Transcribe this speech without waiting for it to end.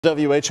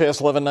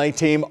WHAS11 night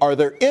team, are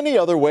there any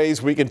other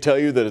ways we can tell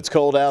you that it's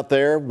cold out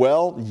there?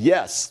 Well,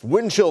 yes.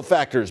 Wind chill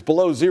factors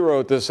below zero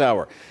at this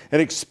hour and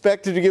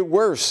expected to get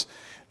worse.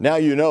 Now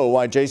you know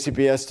why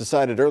JCPS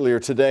decided earlier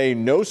today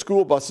no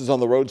school buses on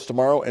the roads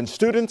tomorrow and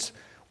students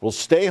will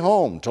stay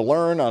home to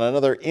learn on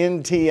another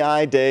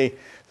NTI day.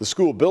 The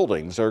school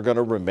buildings are going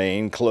to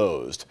remain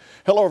closed.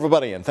 Hello,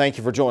 everybody, and thank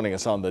you for joining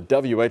us on the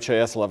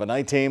WHAS11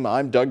 night team.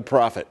 I'm Doug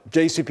Proffitt.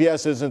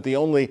 JCPS isn't the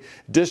only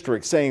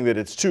district saying that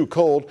it's too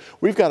cold.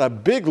 We've got a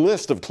big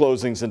list of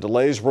closings and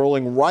delays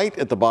rolling right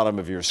at the bottom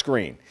of your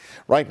screen.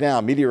 Right now,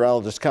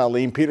 meteorologist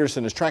Colleen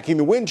Peterson is tracking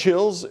the wind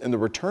chills and the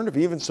return of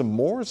even some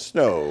more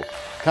snow.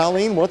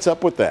 Colleen, what's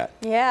up with that?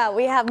 Yeah,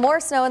 we have more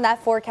snow in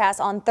that forecast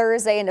on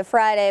Thursday into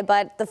Friday,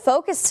 but the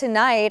focus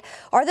tonight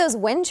are those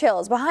wind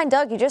chills. Behind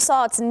Doug, you just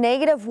saw it's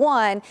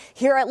 -1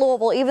 here at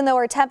Louisville, even though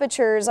our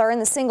temperatures are in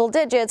the single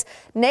digits.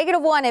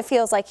 -1 it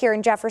feels like here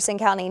in Jefferson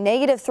County,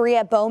 -3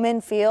 at Bowman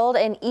Field.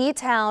 In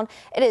E-Town,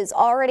 it is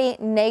already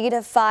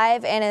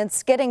 -5, and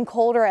it's getting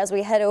colder as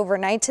we head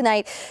overnight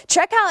tonight.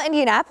 Check out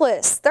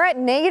Indianapolis. They're at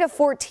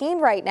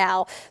 -14 right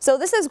now. So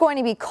this is going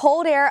to be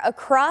cold air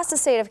across the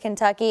state of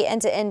Kentucky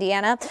into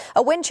Indiana.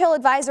 A wind chill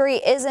advisory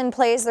is in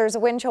place. There's a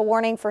wind chill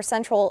warning for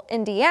central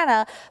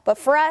Indiana, but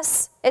for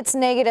us, it's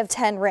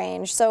 -10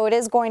 range. So it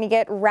is going to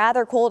get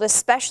rather cold,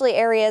 especially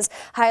areas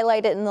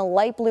highlighted in the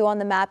light blue on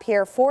the map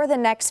here for the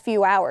next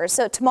few hours.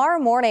 So tomorrow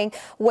morning,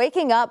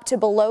 waking up to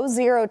below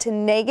zero to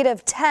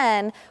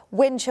 -10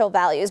 wind chill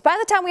values. By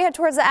the time we head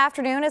towards the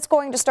afternoon, it's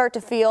going to start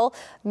to feel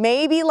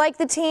maybe like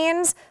the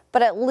teens,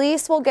 but at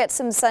least we'll get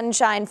some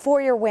sunshine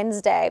for your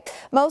Wednesday.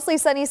 Mostly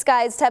sunny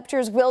skies.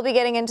 Temperatures will be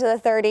getting into the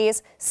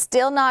 30s.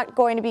 Still not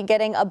going to be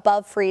getting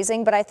above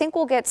freezing, but I think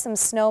we'll get some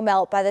snow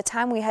melt by the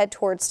time we head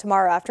towards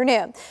tomorrow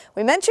afternoon.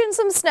 We mentioned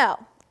some snow.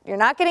 You're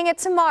not getting it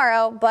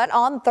tomorrow, but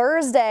on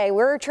Thursday,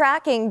 we're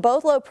tracking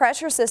both low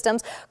pressure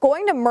systems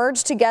going to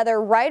merge together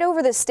right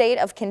over the state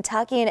of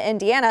Kentucky and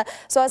Indiana.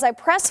 So as I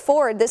press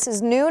forward, this is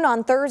noon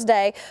on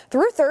Thursday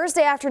through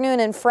Thursday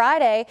afternoon and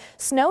Friday.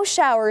 Snow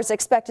showers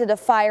expected to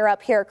fire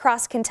up here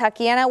across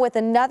Kentuckiana with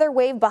another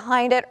wave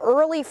behind it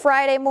early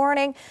Friday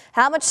morning.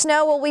 How much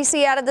snow will we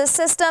see out of this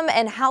system,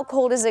 and how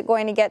cold is it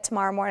going to get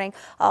tomorrow morning?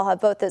 I'll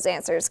have both those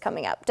answers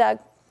coming up. Doug?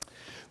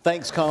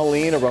 Thanks,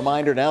 Colleen. A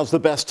reminder, now's the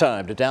best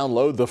time to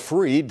download the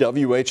free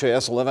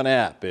WHAS11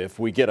 app. If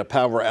we get a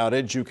power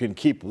outage, you can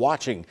keep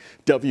watching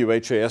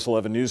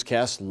WHAS11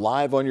 newscasts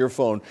live on your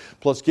phone.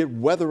 Plus, get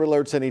weather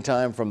alerts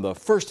anytime from the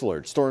First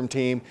Alert Storm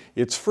Team.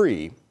 It's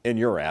free in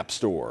your app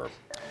store.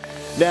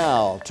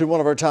 Now to one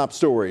of our top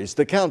stories,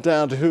 the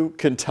countdown to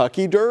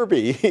Kentucky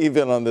Derby.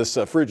 Even on this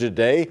frigid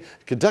day,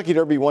 Kentucky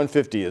Derby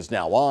 150 is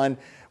now on.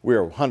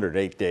 We're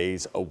 108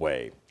 days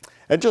away.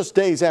 And just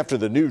days after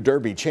the new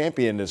Derby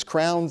champion is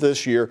crowned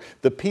this year,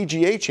 the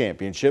PGA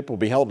Championship will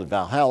be held at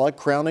Valhalla,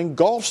 crowning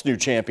golf's new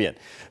champion.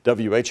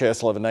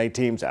 WHAS11 night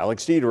team's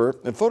Alex Dederer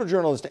and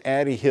photojournalist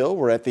Addie Hill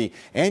were at the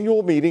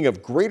annual meeting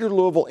of Greater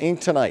Louisville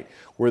Inc. tonight,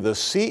 where the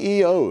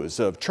CEOs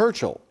of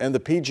Churchill and the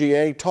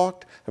PGA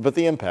talked about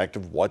the impact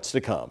of what's to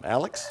come.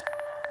 Alex?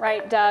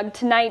 Right, Doug.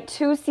 Tonight,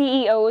 two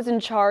CEOs in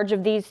charge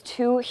of these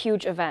two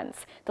huge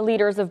events. The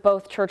leaders of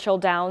both Churchill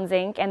Downs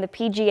Inc. and the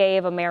PGA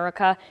of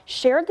America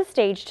shared the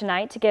stage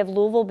tonight to give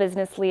Louisville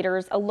business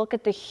leaders a look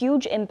at the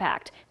huge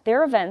impact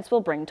their events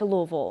will bring to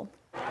Louisville.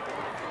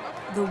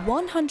 The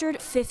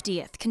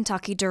 150th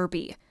Kentucky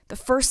Derby, the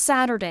first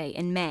Saturday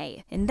in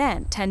May, and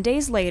then 10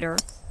 days later,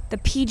 the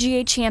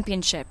PGA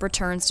Championship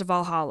returns to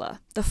Valhalla,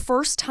 the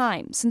first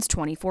time since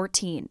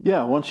 2014.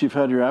 Yeah, once you've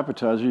had your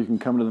appetizer, you can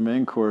come to the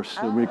main course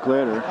a week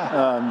later.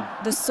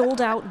 The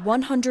sold-out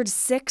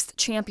 106th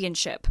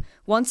championship,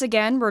 once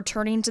again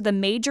returning to the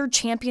major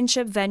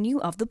championship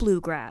venue of the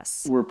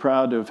Bluegrass. We're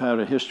proud to have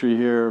had a history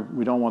here.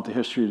 We don't want the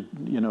history,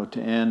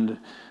 to end.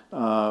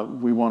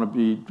 We want to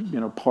be,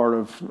 part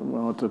of, we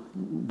want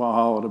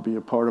Valhalla to be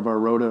a part of our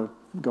rota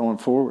going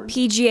forward.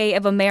 PGA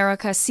of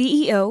America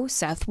CEO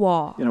Seth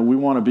Waugh. We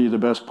want to be the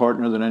best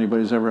partner that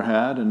anybody's ever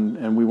had,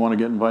 and we want to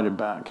get invited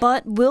back.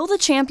 But will the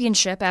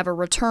championship ever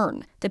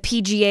return? The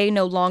PGA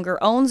no longer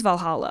owns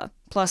Valhalla.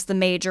 Plus, the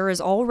major is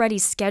already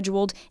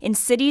scheduled in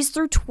cities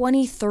through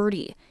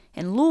 2030,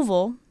 and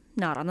Louisville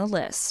not on the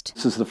list.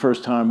 This is the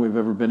first time we've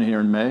ever been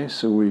here in May,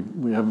 so we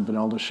haven't been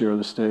able to share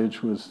the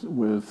stage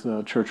with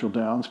Churchill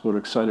Downs, but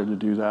excited to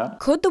do that.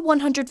 Could the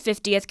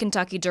 150th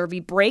Kentucky Derby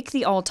break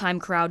the all-time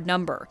crowd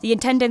number? The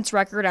attendance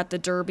record at the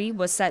Derby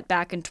was set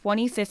back in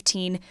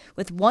 2015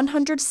 with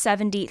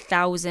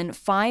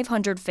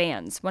 170,500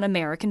 fans when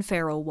American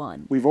Pharoah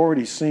won. We've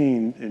already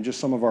seen in just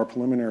some of our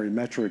preliminary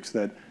metrics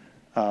that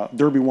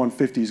Derby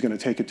 150 is going to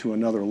take it to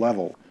another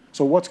level.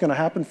 So what's going to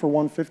happen for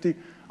 150?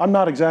 I'm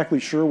not exactly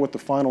sure what the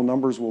final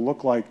numbers will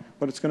look like,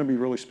 but it's going to be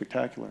really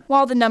spectacular.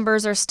 While the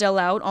numbers are still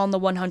out on the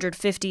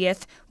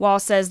 150th, Waugh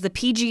says the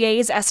PGA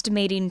is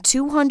estimating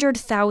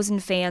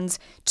 200,000 fans,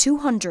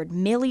 $200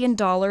 million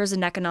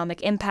in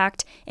economic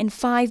impact, and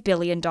 $5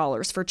 billion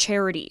for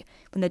charity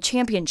when the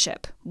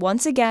championship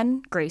once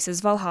again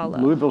graces Valhalla.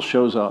 Louisville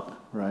shows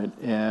up, right?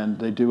 And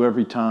they do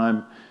every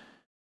time.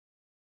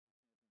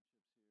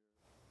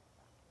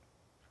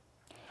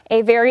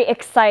 A very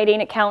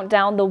exciting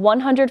countdown. The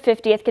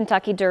 150th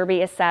Kentucky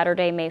Derby is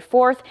Saturday, May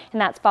 4th,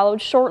 and that's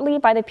followed shortly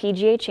by the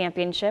PGA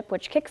Championship,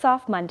 which kicks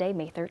off Monday,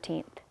 May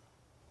 13th.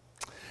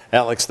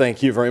 Alex,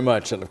 thank you very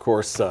much. And of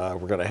course, we're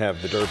going to have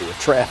the Derby of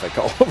traffic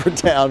all over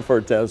town for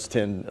those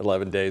 10,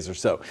 11 days or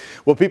so.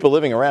 Well, people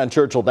living around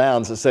Churchill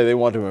Downs say they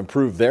want to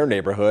improve their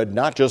neighborhood,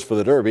 not just for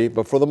the Derby,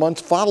 but for the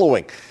months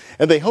following.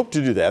 And they hope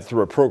to do that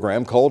through a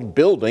program called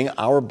Building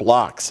Our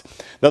Blocks.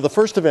 Now, the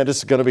first event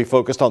is going to be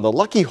focused on the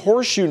Lucky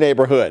Horseshoe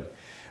neighborhood.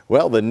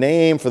 Well, the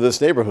name for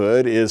this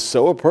neighborhood is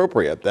so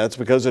appropriate. That's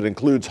because it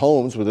includes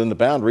homes within the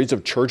boundaries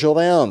of Churchill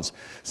Downs,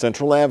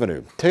 Central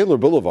Avenue, Taylor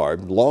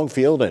Boulevard,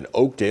 Longfield, and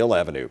Oakdale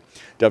Avenue.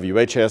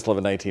 WHAS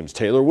 1119's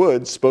Taylor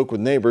Woods spoke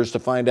with neighbors to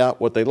find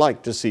out what they'd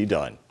like to see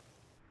done.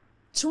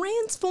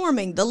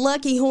 Transforming the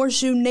Lucky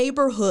Horseshoe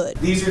neighborhood.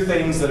 These are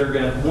things that are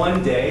going to,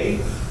 one day,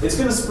 it's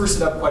going to spruce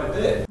it up quite a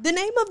bit. The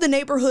name of the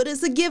neighborhood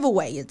is a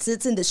giveaway. It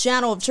sits in the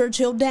shadow of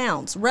Churchill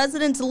Downs.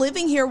 Residents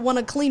living here want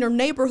a cleaner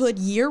neighborhood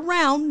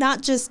year-round,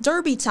 not just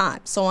Derby time.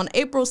 So on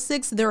April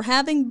 6th, they're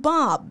having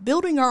Bob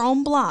building our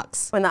own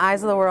blocks. When the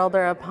eyes of the world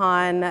are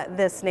upon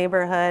this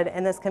neighborhood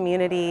and this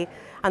community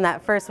on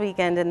that first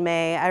weekend in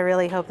May, I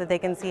really hope that they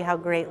can see how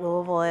great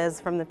Louisville is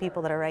from the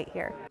people that are right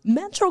here.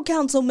 Metro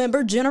Council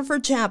member Jennifer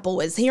Chappell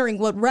is hearing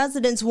what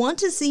residents want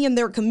to see in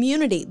their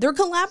community. They're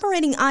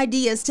collaborating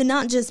ideas to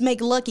not just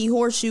make Lucky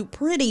Horseshoe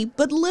pretty,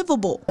 but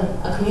livable.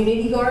 A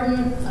community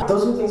garden.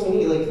 Those are the things we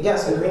need. Like,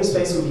 yes, a green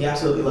space would be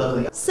absolutely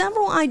lovely.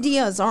 Several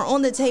ideas are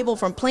on the table,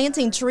 from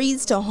planting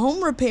trees to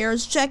home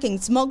repairs, checking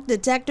smoke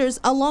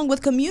detectors, along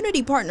with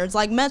community partners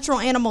like Metro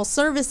Animal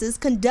Services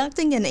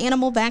conducting an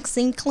animal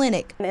vaccine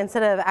clinic. And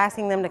instead of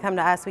asking them to come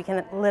to us, we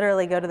can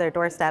literally go to their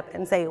doorstep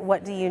and say,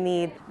 what do you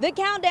need? The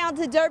countdown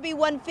to Derby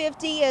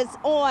 150 is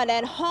on,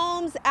 and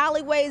homes,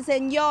 alleyways,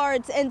 and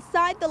yards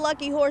inside the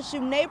Lucky Horseshoe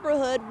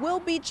neighborhood will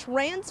be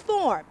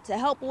transformed to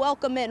help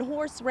welcome in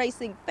horse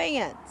racing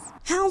fans.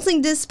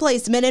 Housing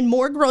displacement and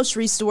more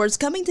grocery stores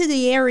coming to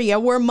the area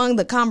were among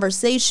the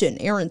conversation.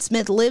 Aaron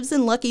Smith lives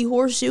in Lucky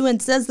Horseshoe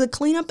and says the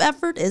cleanup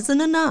effort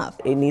isn't enough.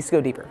 It needs to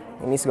go deeper.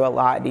 It needs to go a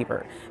lot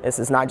deeper. This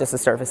is not just a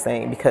surface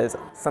thing, because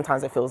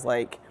sometimes it feels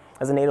like,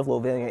 as a native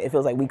Louisvillian, it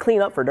feels like we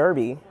clean up for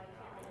Derby,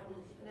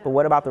 but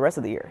what about the rest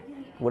of the year?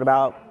 What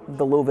about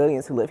the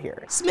Louisvillians who live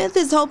here? Smith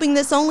is hoping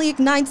this only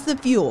ignites the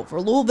fuel for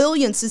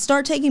Louisvillians to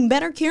start taking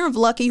better care of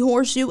Lucky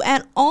Horseshoe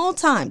at all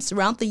times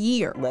throughout the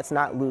year. Let's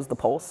not lose the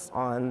pulse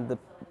on the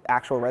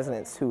actual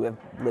residents who have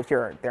lived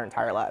here their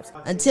entire lives.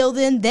 Until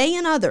then, they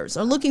and others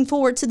are looking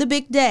forward to the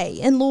big day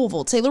in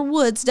Louisville. Taylor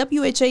Woods,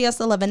 WHAS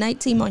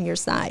 1119 on your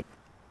side.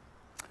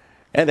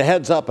 And a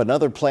heads up,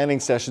 another planning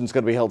session is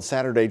going to be held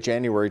Saturday,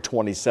 January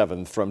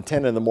 27th from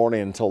 10 in the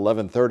morning until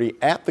 11:30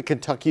 at the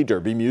Kentucky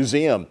Derby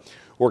Museum.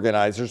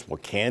 Organizers will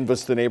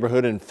canvass the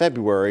neighborhood in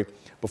February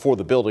before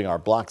the Building Our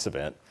Blocks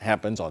event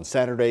happens on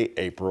Saturday,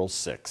 April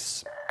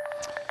 6th.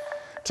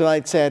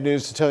 Tonight, sad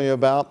news to tell you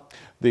about.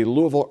 The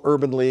Louisville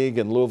Urban League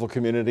and Louisville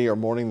community are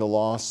mourning the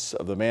loss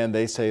of the man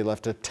they say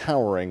left a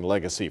towering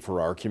legacy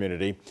for our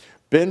community.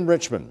 Ben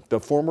Richmond, the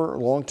former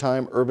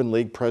longtime Urban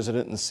League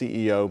president and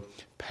CEO,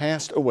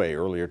 passed away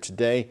earlier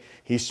today.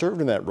 He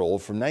served in that role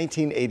from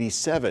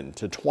 1987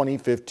 to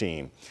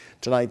 2015.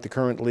 Tonight, the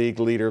current league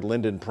leader,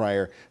 Lyndon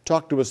Pryor,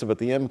 talked to us about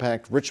the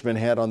impact Richmond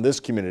had on this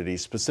community,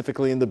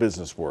 specifically in the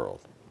business world.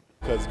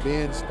 Because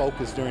Ben's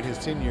focus during his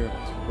tenure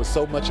was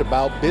so much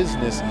about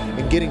business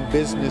and getting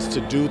business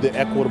to do the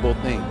equitable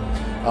thing.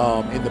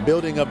 In the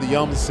building of the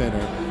Yum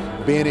Center,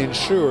 Ben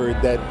ensured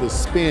that the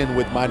spend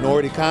with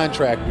minority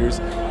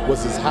contractors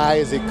was as high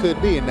as it could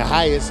be, and the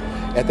highest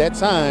at that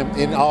time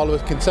in all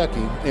of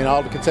Kentucky, in all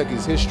of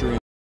Kentucky's history.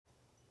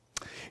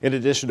 In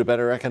addition to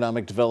better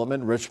economic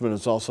development, Richmond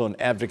is also an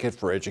advocate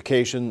for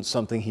education,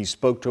 something he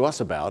spoke to us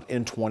about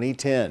in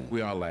 2010.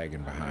 We are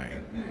lagging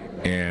behind,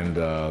 and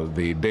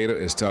the data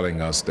is telling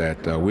us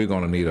that we're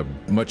going to need a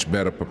much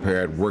better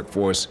prepared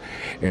workforce,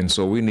 and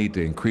so we need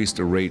to increase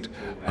the rate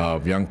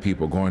of young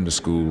people going to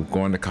school,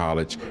 going to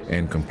college,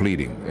 and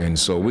completing. And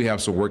so we have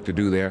some work to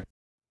do there.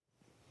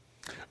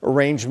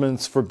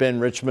 Arrangements for Ben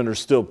Richmond are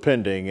still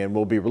pending and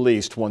will be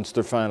released once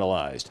they're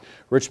finalized.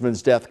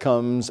 Richmond's death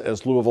comes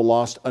as Louisville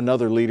lost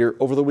another leader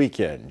over the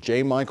weekend,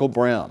 J. Michael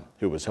Brown,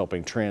 who was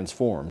helping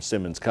transform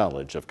Simmons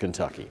College of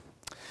Kentucky.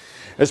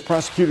 As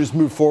prosecutors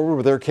move forward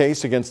with their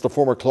case against the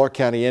former Clark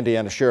County,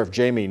 Indiana Sheriff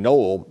Jamie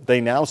Knoll, they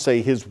now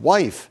say his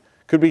wife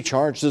could be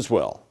charged as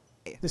well.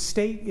 The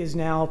state is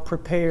now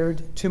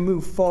prepared to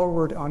move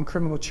forward on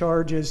criminal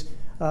charges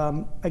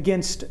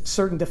against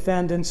certain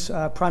defendants,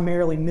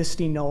 primarily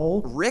Misty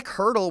Knoll. Rick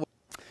Hurdle.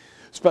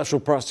 Special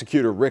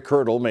Prosecutor Rick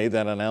Hurdle made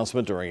that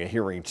announcement during a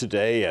hearing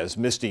today as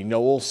Misty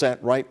Knoll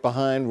sat right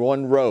behind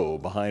one row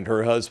behind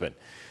her husband.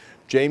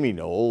 Jamie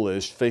Knoll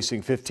is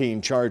facing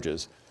 15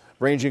 charges,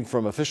 ranging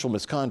from official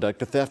misconduct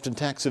to theft and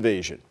tax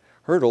evasion.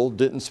 Hurdle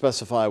didn't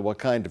specify what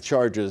kind of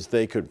charges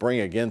they could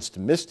bring against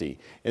Misty,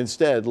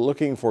 instead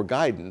looking for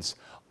guidance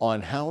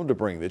on how to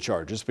bring the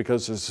charges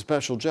because there's a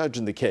special judge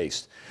in the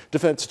case.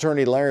 Defense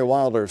attorney Larry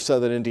Wilder of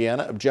Southern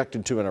Indiana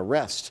objected to an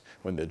arrest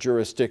when the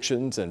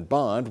jurisdictions and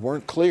bond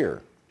weren't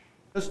clear.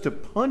 Just to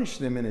punish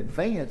them in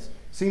advance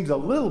seems a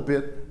little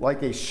bit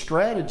like a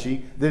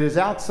strategy that is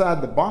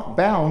outside the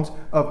bounds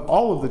of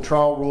all of the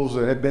trial rules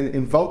that have been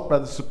invoked by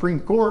the Supreme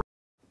Court.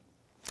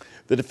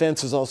 The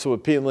defense is also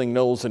appealing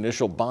Knowles'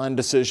 initial bond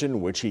decision,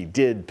 which he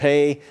did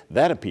pay.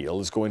 That appeal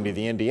is going to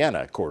the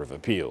Indiana Court of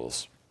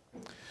Appeals.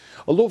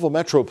 A Louisville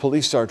Metro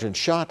police sergeant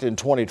shot in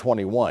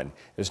 2021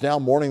 is now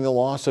mourning the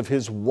loss of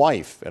his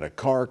wife in a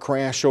car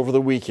crash over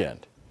the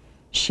weekend.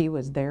 She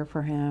was there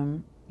for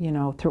him, you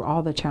know, through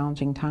all the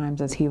challenging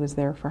times as he was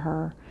there for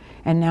her.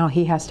 And now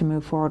he has to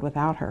move forward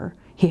without her.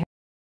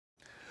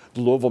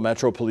 The Louisville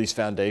Metro Police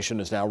Foundation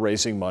is now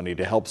raising money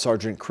to help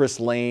Sergeant Chris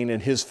Lane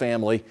and his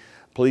family.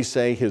 Police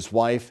say his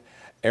wife,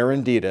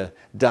 Arendita,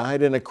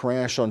 died in a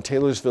crash on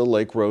Taylorsville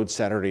Lake Road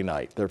Saturday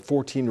night. Their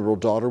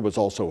 14-year-old daughter was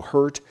also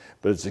hurt,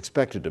 but is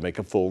expected to make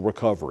a full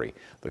recovery.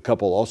 The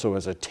couple also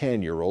has a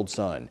 10-year-old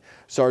son.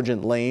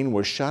 Sergeant Lane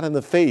was shot in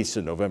the face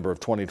in November of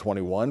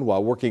 2021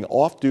 while working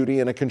off-duty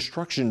in a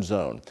construction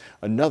zone.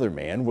 Another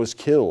man was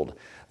killed.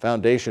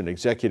 Foundation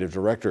Executive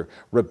Director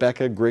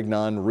Rebecca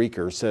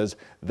Grignon-Reeker says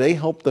they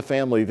helped the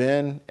family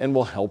then and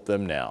will help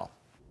them now.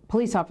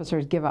 Police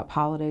officers give up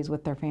holidays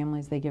with their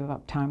families. They give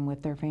up time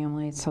with their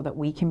families so that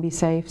we can be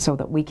safe, so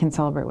that we can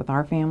celebrate with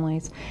our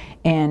families.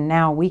 And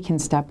now we can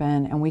step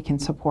in and we can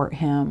support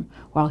him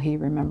while he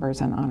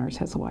remembers and honors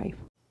his wife.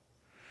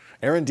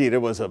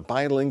 Arendita was a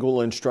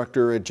bilingual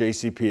instructor at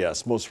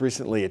JCPS, most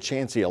recently at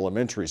Chansey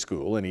Elementary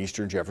School in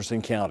eastern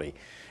Jefferson County.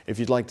 If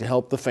you'd like to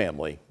help the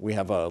family, we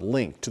have a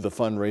link to the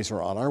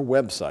fundraiser on our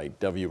website,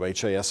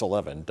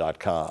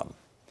 WHAS11.com.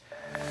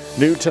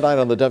 New tonight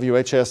on the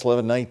WHAS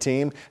 11 night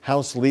team,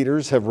 House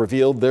leaders have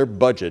revealed their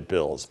budget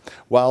bills.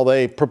 While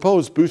they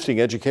propose boosting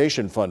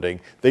education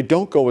funding, they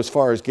don't go as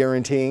far as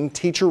guaranteeing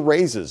teacher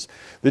raises.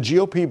 The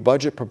GOP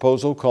budget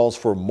proposal calls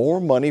for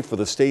more money for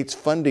the state's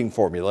funding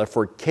formula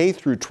for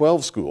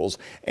K-12 schools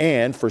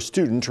and for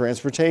student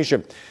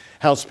transportation.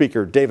 House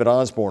Speaker David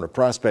Osborne of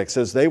Prospect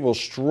says they will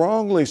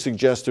strongly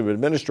suggest to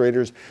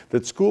administrators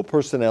that school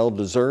personnel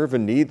deserve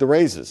and need the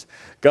raises.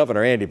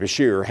 Governor Andy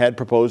Beshear had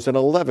proposed an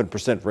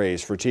 11%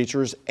 raise for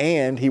teachers,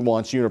 and he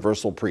wants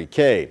universal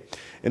pre-K.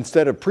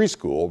 Instead of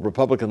preschool,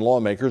 Republican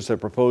lawmakers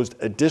have proposed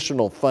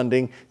additional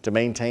funding to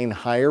maintain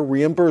higher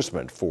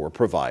reimbursement for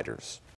providers.